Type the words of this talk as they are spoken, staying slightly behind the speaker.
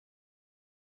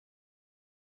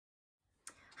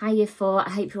Hi Year 4,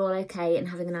 I hope you're all okay and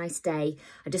having a nice day.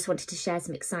 I just wanted to share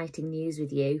some exciting news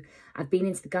with you. I've been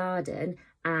into the garden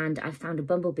and I found a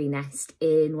bumblebee nest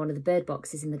in one of the bird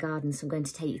boxes in the garden, so I'm going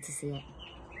to take you to see it.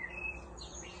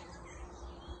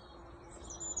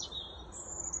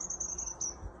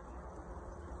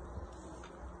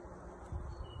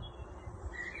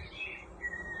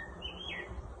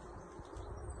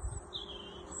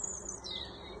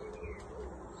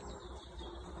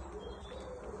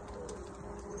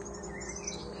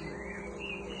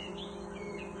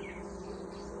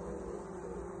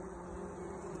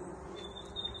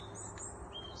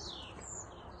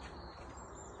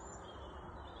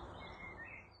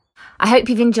 I hope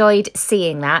you've enjoyed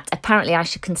seeing that. Apparently I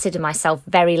should consider myself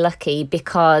very lucky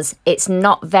because it's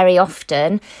not very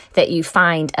often that you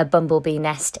find a bumblebee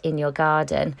nest in your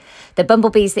garden. The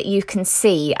bumblebees that you can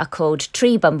see are called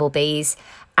tree bumblebees,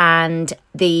 and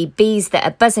the bees that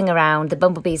are buzzing around, the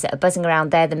bumblebees that are buzzing around,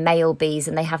 they're the male bees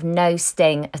and they have no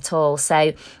sting at all.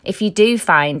 So if you do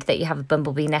find that you have a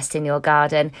bumblebee nest in your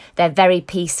garden, they're very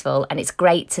peaceful and it's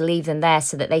great to leave them there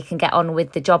so that they can get on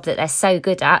with the job that they're so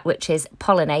good at, which is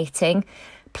pollinating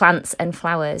plants and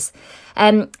flowers.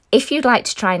 If you'd like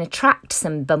to try and attract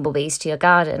some bumblebees to your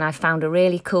garden, I found a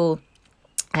really cool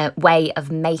way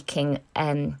of making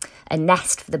a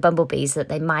nest for the bumblebees that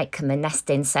they might come and nest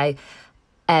in. So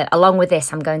along with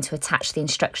this, I'm going to attach the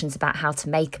instructions about how to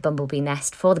make a bumblebee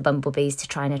nest for the bumblebees to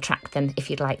try and attract them if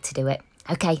you'd like to do it.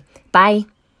 Okay, bye.